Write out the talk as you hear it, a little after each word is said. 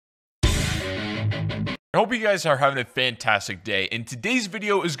hope you guys are having a fantastic day, and today's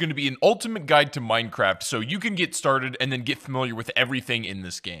video is going to be an ultimate guide to Minecraft so you can get started and then get familiar with everything in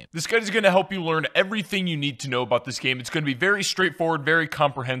this game. This guide is going to help you learn everything you need to know about this game. It's going to be very straightforward, very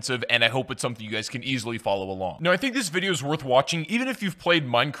comprehensive, and I hope it's something you guys can easily follow along. Now, I think this video is worth watching even if you've played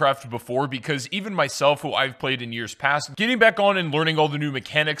Minecraft before, because even myself, who I've played in years past, getting back on and learning all the new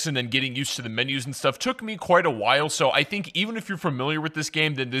mechanics and then getting used to the menus and stuff took me quite a while, so I think even if you're familiar with this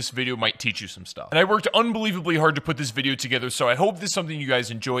game, then this video might teach you some stuff. And I worked unbelievably hard to put this video together, so I hope this is something you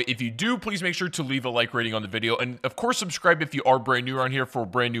guys enjoy. If you do, please make sure to leave a like rating on the video, and of course subscribe if you are brand new around here for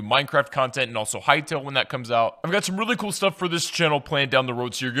brand new Minecraft content, and also Hytale when that comes out. I've got some really cool stuff for this channel planned down the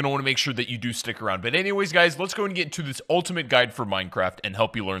road, so you're going to want to make sure that you do stick around. But anyways, guys, let's go and get into this ultimate guide for Minecraft and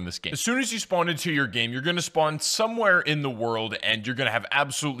help you learn this game. As soon as you spawn into your game, you're going to spawn somewhere in the world, and you're going to have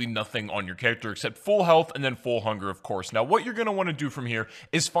absolutely nothing on your character except full health and then full hunger, of course. Now, what you're going to want to do from here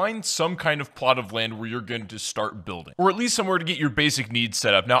is find some kind of plot of land where you're going to start building, or at least somewhere to get your basic needs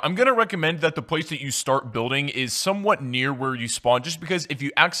set up. Now, I'm going to recommend that the place that you start building is somewhat near where you spawn, just because if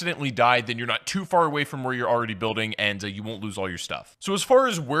you accidentally die, then you're not too far away from where you're already building, and you won't lose all your stuff. So as far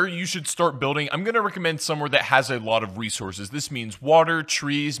as where you should start building, I'm going to recommend somewhere that has a lot of resources. This means water,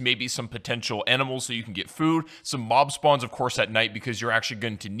 trees, maybe some potential animals so you can get food, some mob spawns, of course, at night, because you're actually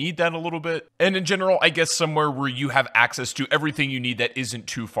going to need that a little bit. And in general, I guess somewhere where you have access to everything you need that isn't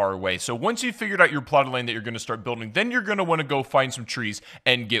too far away. So once you've figured out your plot of land that you're going to start building, then you're going to want to go find some trees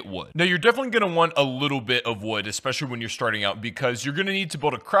and get wood. Now, you're definitely going to want a little bit of wood, especially when you're starting out, because you're going to need to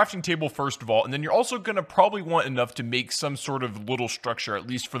build a crafting table first of all, and then you're also going to probably want enough to make some sort of little structure, at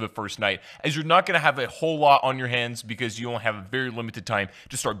least for the first night, as you're not going to have a whole lot on your hands because you only have a very limited time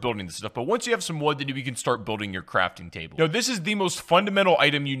to start building this stuff. But once you have some wood, then you can start building your crafting table. Now, this is the most fundamental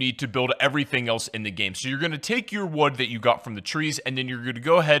item you need to build everything else in the game. So you're going to take your wood that you got from the trees, and then you're going to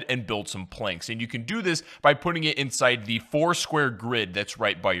go ahead and build some planks. And you can do this by putting it inside the 4-square grid that's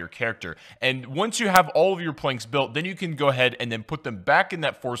right by your character. And once you have all of your planks built, then you can go ahead and then put them back in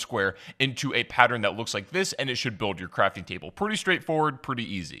that 4-square into a pattern that looks like this, and it should build your crafting table. Pretty straightforward, pretty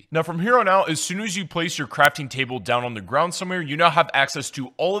easy. Now, from here on out, as soon as you place your crafting table down on the ground somewhere, you now have access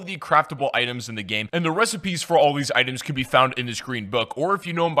to all of the craftable items in the game, and the recipes for all these items can be found in this green book, or if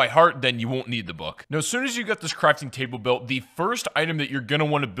you know them by heart, then you won't need the book. Now, as soon as you got this crafting table built, the first item that you're going to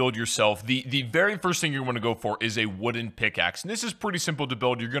want to build yourself, the very first thing you want to go for is a wooden pickaxe. And this is pretty simple to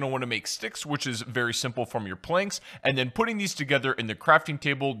build. You're going to want to make sticks, which is very simple from your planks, and then putting these together in the crafting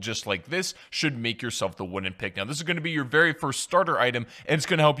table just like this should make yourself the wooden pick. Now, this is going to be your very first starter item, and it's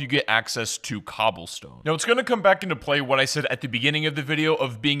going to help you get access to cobblestone. Now, it's going to come back into play what I said at the beginning of the video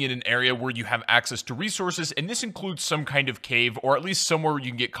of being in an area where you have access to resources, and this includes some kind of cave, or at least somewhere where you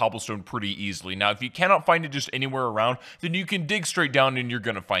can get cobblestone pretty easily. Now, if you cannot find it just anywhere around, then you can dig straight down and you're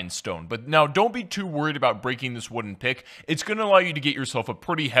going to find stone. But now, don't be too worried about breaking this wooden pick. It's going to allow you to get yourself a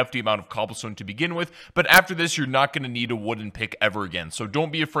pretty hefty amount of cobblestone to begin with, but after this, you're not going to need a wooden pick ever again. So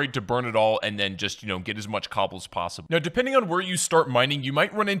don't be afraid to burn it all and then just, get as much cobble as possible. Now, depending on where you start mining, you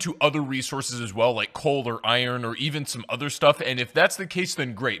might run into other resources as well, like coal or iron or even some other stuff, and if that's the case,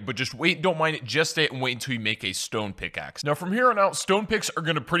 then great, but just wait, don't mine it just yet, and wait until you make a stone pickaxe. Now, from here on out, stone picks are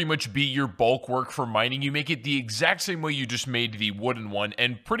going to pretty much be your bulk work for mining. You make it the exact same way you just made the wooden one,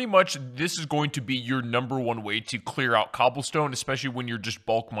 and pretty much this is going to be your #1 way to clear out cobblestone, especially when you're just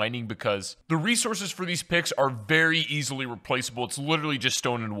bulk mining, because the resources for these picks are very easily replaceable. It's literally just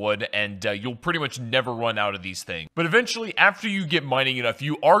stone and wood, and you'll pretty much never run out of these things. But eventually, after you get mining enough,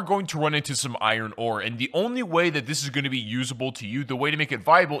 you are going to run into some iron ore, and the only way that this is going to be usable to you, the way to make it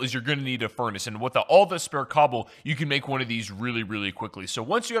viable, is you're going to need a furnace, and with all the spare cobble, you can make one of these really, really quickly. So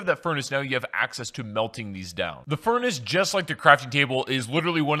once you have that furnace, now you have access to melting these down. The furnace, just like the crafting table, is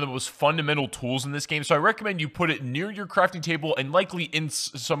literally one of the most fundamental tools in this game, so I recommend you put it near your crafting table and likely in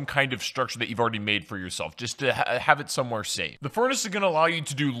some kind of structure that you've already made for yourself, just to have it somewhere safe. The furnace is going to allow you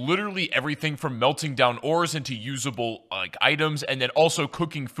to do literally everything from melting down ores into usable items, and then also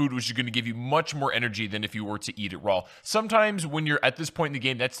cooking food, which is going to give you much more energy than if you were to eat it raw. Sometimes when you're at this point in the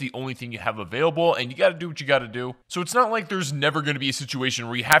game, that's the only thing you have available, and you got to do what you got to do. So it's not like there's never going to be a situation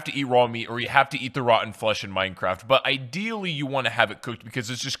where you have to eat raw meat or you have to eat the rotten flesh in Minecraft, but ideally you want to have it cooked because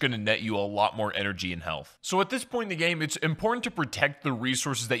it's just going to net you a lot more energy and health. So at this point in the game, it's important to protect the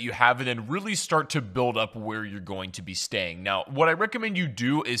resources that you have and then really start to build up where you're going to be staying. Now, what I recommend you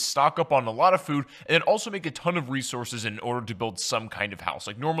do is stock up on a lot of food and then also make a ton of resources in order to build some kind of house.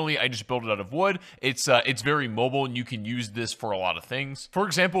 Like normally I just build it out of wood. It's very mobile and you can use this for a lot of things. For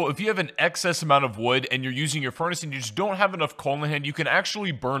example, if you have an excess amount of wood and you're using your furnace and you just don't have enough coal in hand, you can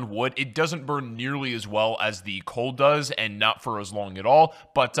actually burn wood. It doesn't burn nearly as well as the coal does and not for as long at all,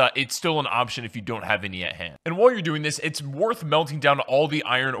 but it's still an option collection if you don't have any at hand. And while you're doing this, it's worth melting down all the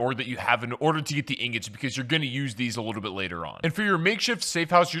iron ore that you have in order to get the ingots, because you're going to use these a little bit later on. And for your makeshift safe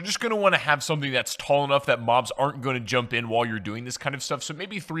house, you're just going to want to have something that's tall enough that mobs aren't going to jump in while you're doing this kind of stuff, so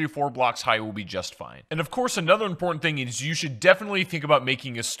maybe 3 or 4 blocks high will be just fine. And of course, another important thing is you should definitely think about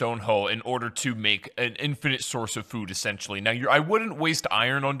making a stone hoe in order to make an infinite source of food, essentially. Now, I wouldn't waste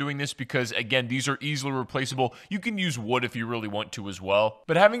iron on doing this because, again, these are easily replaceable. You can use wood if you really want to as well.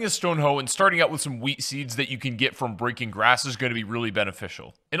 But having a stone hoe and starting out with some wheat seeds that you can get from breaking grass is going to be really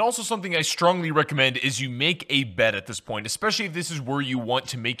beneficial. And also something I strongly recommend is you make a bed at this point, especially if this is where you want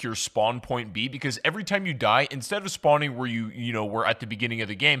to make your spawn point be, because every time you die, instead of spawning where you were at the beginning of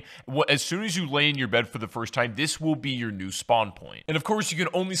the game, as soon as you lay in your bed for the first time, this will be your new spawn point. And of course, you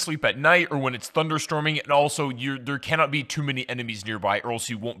can only sleep at night or when it's thunderstorming, and also there cannot be too many enemies nearby or else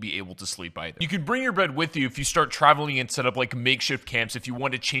you won't be able to sleep either. You can bring your bed with you if you start traveling and set up like makeshift camps. If you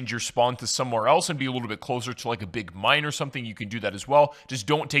want to change your spawn to somewhere else and be a little bit closer to like a big mine or something, you can do that as well. Just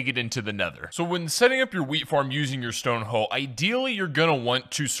don't take it into the nether. So when setting up your wheat farm using your stone hoe, ideally you're going to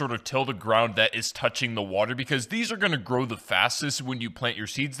want to sort of till the ground that is touching the water, because these are going to grow the fastest when you plant your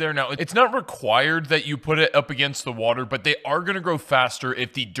seeds there. Now, it's not required that you put it up against the water, but they are going to grow faster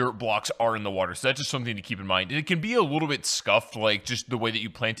if the dirt blocks are in the water. So that's just something to keep in mind. And it can be a little bit scuffed, like just the way that you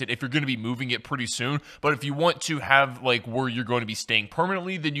plant it, if you're going to be moving it pretty soon. But if you want to have like where you're going to be staying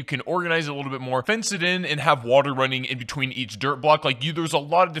permanently, then you can organize it a little bit more, fence it in, and have water running in between each dirt block. There's a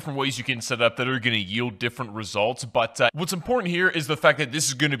lot of different ways you can set up that are going to yield different results. But what's important here is the fact that this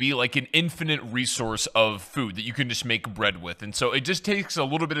is going to be like an infinite resource of food that you can just make bread with. And so it just takes a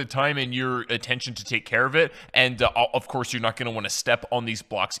little bit of time and your attention to take care of it. And of course, you're not going to want to step on these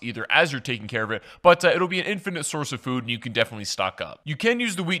blocks either as you're taking care of it, but it'll be an infinite source of food and you can definitely stock up. You can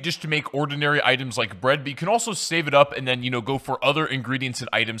use the wheat just to make ordinary items like bread, but you can also save it up and then, go for other ingredients and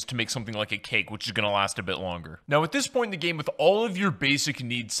items to make something like a cake, which is going to last a bit longer. Now, at this point in the game, with all of your basic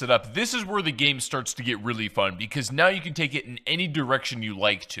needs set up, this is where the game starts to get really fun, because now you can take it in any direction you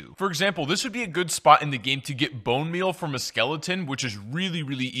like to. For example, this would be a good spot in the game to get bone meal from a skeleton, which is really,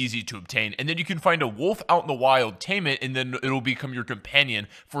 really easy to obtain. And then you can find a wolf out in the wild, tame it, and then it'll become your companion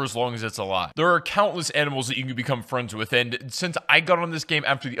for as long as it's alive. There are countless animals that you can become friends with, and since I got on this game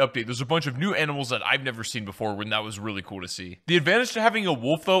after the update, there's a bunch of new animals that I've never seen before, and that was really cool to see. The advantage to having a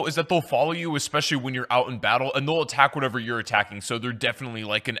wolf, though, is that they'll follow you, especially when you're out in battle, and they'll attack whatever you're attacking, so they're definitely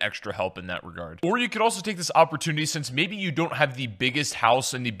like an extra help in that regard. Or you could also take this opportunity, since maybe you don't have the biggest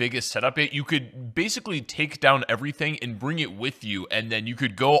house and the biggest setup yet, you could basically take down everything and bring it with you, and then you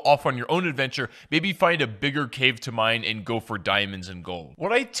could go off on your own adventure, maybe find a bigger cave to mine and go for diamonds and gold.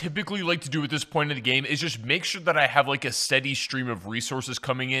 What I typically like to do at this point in the game is just make sure that I have like a steady stream of resources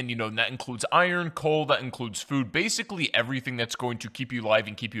coming in, and that includes iron, coal, that includes food, basically everything that's going to keep you alive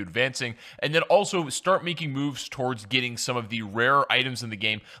and keep you advancing, and then also start making moves towards getting some of the rarer items in the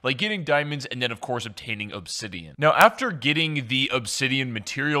game, like getting diamonds, and then of course obtaining obsidian. Now, after getting the obsidian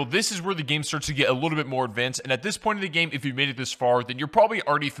material, this is where the game starts to get a little bit more advanced, and at this point in the game, if you've made it this far, then you're probably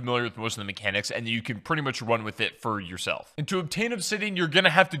already familiar with most of the mechanics, and you can pretty much run with it for yourself. And to obtain obsidian, you're going to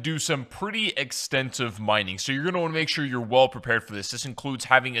have to do some pretty extensive mining, so you're going to want to make sure you're well prepared for this. This includes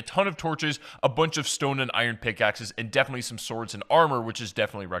having a ton of torches, a bunch of stone and iron pickaxes, and definitely some swords and armor, which is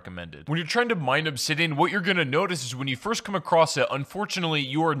definitely recommended. When you're trying to mine obsidian, what you're going to notice is when you first come across it, unfortunately,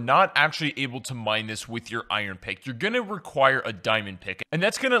 you are not actually able to mine this with your iron pick. You're going to require a diamond pick, and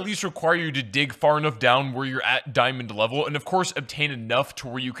that's going to at least require you to dig far enough down where you're at diamond level, and of course obtain enough to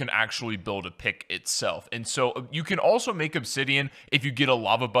where you can actually build a pick itself. And so you can also make obsidian if you get a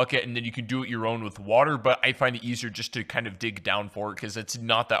lava bucket, and then you can do it your own with water, but I find it easier just to kind of dig down for it because it's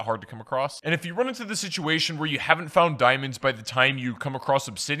not that hard to come across. And if you run into the situation where you haven't found diamonds by the time you come across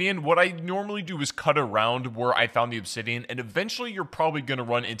obsidian, what I normally do is cut around where I found the obsidian, and eventually you're probably going to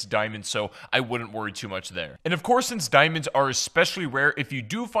run into diamonds, so I wouldn't worry too much there. And of course, since diamonds are especially rare, if you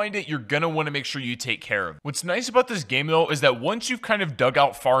do find it, you're going to want to make sure you take care of it. What's nice about this game, though, is that once you've kind of dug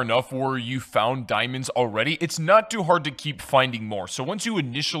out far enough where you found diamonds already, it's not too hard to keep finding more. So once you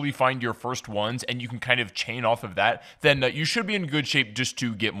initially find your first ones and you can kind of chain off of that, then you should be in good shape just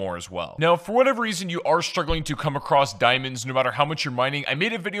to get more as well. Now, for whatever reason you are struggling to come across diamonds, no matter how much you're mining, I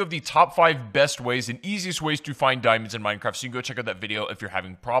made a video of the top 5 best ways and easiest ways to find diamonds in Minecraft, so you can go check out that video if you're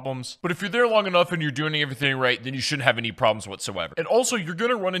having problems. But if you're there long enough and you're doing everything right, then you shouldn't have any problems whatsoever. And also, you're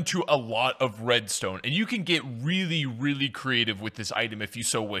going to run into a lot of redstone, and you can get really, really creative with this item if you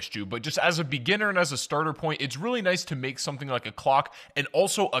so wish to. But just as a beginner and as a starter point, it's really nice to make something like a clock and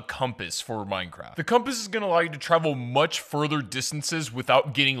also a compass for Minecraft. The compass is going to allow you to travel much further distances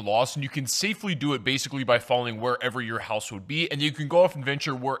without getting lost, and you can safely do it basically by following wherever your house would be, and you can go off and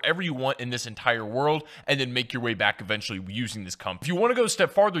venture wherever you want in this entire world, and then make your way back eventually using this compass. If you want to go a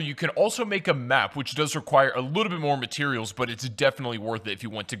step farther, you can also make a map, which does require a little bit more materials, but it's definitely worth it if you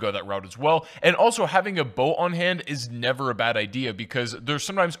want to go that route as well. And also having a boat on hand is never a bad idea, because there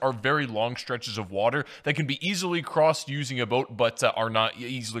sometimes are very long stretches of water that can be easily crossed using a boat, but are not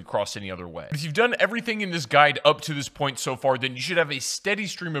easily crossed any other way. If you've done everything in this guide up to this point so far, then you should have a steady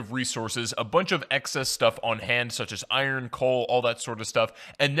stream of resources, a bunch of excess stuff on hand, such as iron, coal, all that sort of stuff,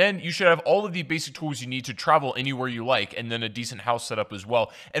 and then you should have all of the basic tools you need to travel anywhere you like, and then a decent house set up as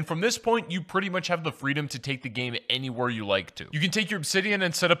well. And from this point, you pretty much have the freedom to take the game anywhere you like to. You can take your obsidian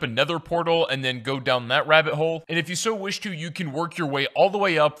and set up a nether portal and then go down that rabbit hole, and if you so wish to, you can work your way all the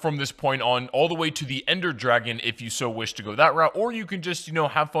way up from this point on, all the way to the Ender Dragon if you so wish to go that route, or you can just,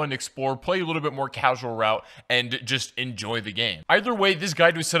 have fun, explore, play a little bit more casual route, and just enjoy the game. Either way, this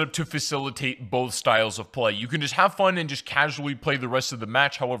guide was set up to facilitate both styles of play. You can just have fun and just casually play the rest of the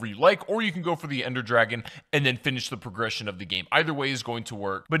match however you like, or you can go for the Ender Dragon and then finish the progression of the game. Either way is going to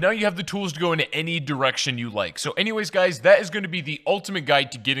work, but now you have the tools to go in any direction you like. So anyways, guys, that is going to be the ultimate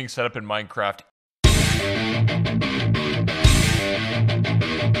guide to getting set up in Minecraft.